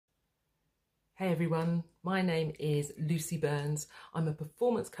Hey everyone, my name is Lucy Burns. I'm a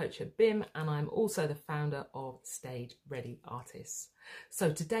performance coach at BIM and I'm also the founder of Stage Ready Artists.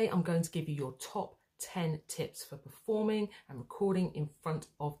 So today I'm going to give you your top 10 tips for performing and recording in front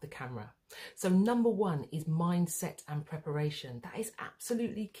of the camera. So number one is mindset and preparation. That is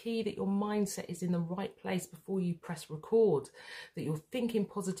absolutely key, that your mindset is in the right place before you press record, that you're thinking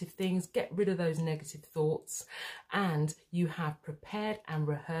positive things, get rid of those negative thoughts, and you have prepared and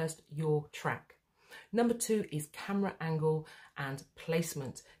rehearsed your track. Number two is camera angle and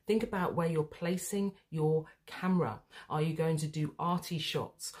placement. Think about where you're placing your camera. Are you going to do arty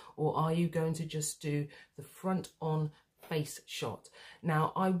shots, or are you going to just do the front on face shot?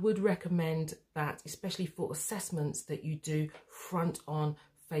 Now, I would recommend that, especially for assessments, that you do front on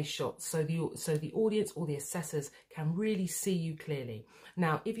face shots so the audience or the assessors can really see you clearly.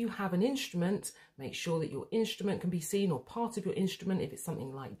 Now, if you have an instrument, make sure that your instrument can be seen, or part of your instrument if it's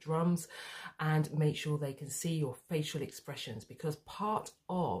something like drums, and make sure they can see your facial expressions, because part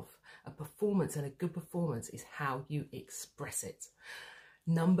of a performance and a good performance is how you express it.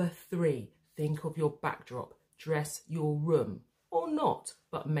 Number three, think of your backdrop. Dress your room, or not,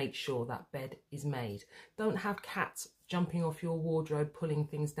 but make sure that bed is made. Don't have cats jumping off your wardrobe, pulling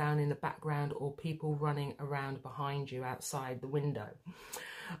things down in the background, or people running around behind you outside the window.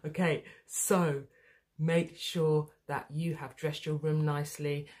 Okay, so make sure that you have dressed your room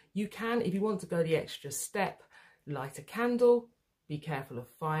nicely. You can, if you want to go the extra step, light a candle, be careful of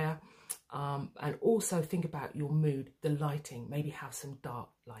fire, and also think about your mood, the lighting, maybe have some dark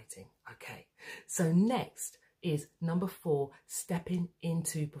lighting. Okay, so next is number four, stepping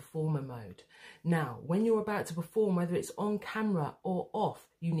into performer mode. Now, when you're about to perform, whether it's on camera or off,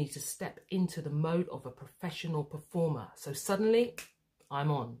 you need to step into the mode of a professional performer. So suddenly,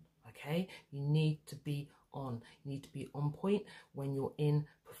 I'm on, okay? You need to be on. You need to be on point when you're in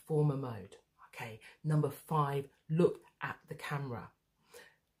performer mode, okay? Number five, look at the camera.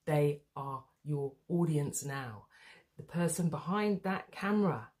 They are your audience now. The person behind that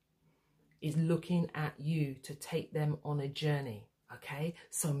camera is looking at you to take them on a journey, okay?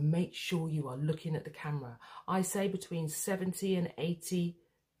 So make sure you are looking at the camera. I say between 70 and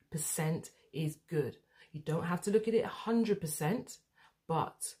 80% is good. You don't have to look at it 100%,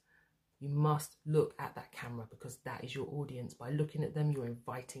 but you must look at that camera, because that is your audience. By looking at them, you're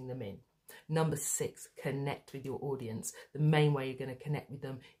inviting them in. Number six, connect with your audience. The main way you're going to connect with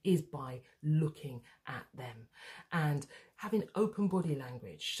them is by looking at them and having open body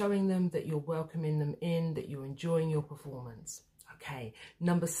language, showing them that you're welcoming them in, that you're enjoying your performance. Okay,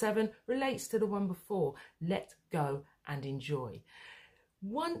 number seven relates to the one before. Let go and enjoy.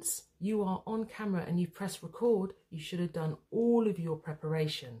 Once you are on camera and you press record, you should have done all of your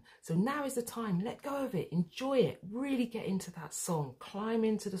preparation. So now is the time. Let go of it. Enjoy it. Really get into that song. Climb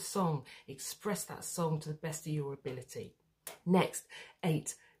into the song. Express that song to the best of your ability. Next,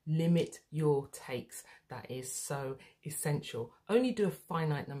 8, limit your takes. That is so essential. Only do a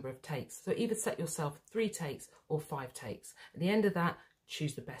finite number of takes. So either set yourself 3 takes or 5 takes. At the end of that,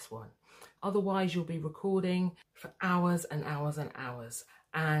 choose the best one. Otherwise, you'll be recording for hours and hours and hours.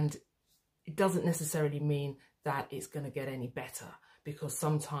 And it doesn't necessarily mean that it's going to get any better, because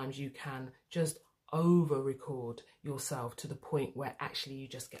sometimes you can just over record yourself to the point where actually you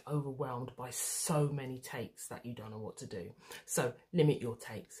just get overwhelmed by so many takes that you don't know what to do. So limit your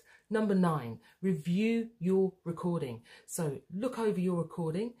takes. Number 9, review your recording. So look over your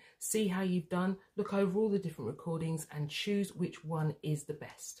recording, see how you've done, look over all the different recordings and choose which one is the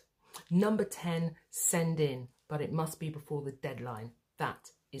best. Number 10, send in, but it must be before the deadline.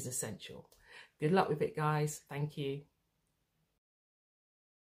 That is essential. Good luck with it, guys. Thank you.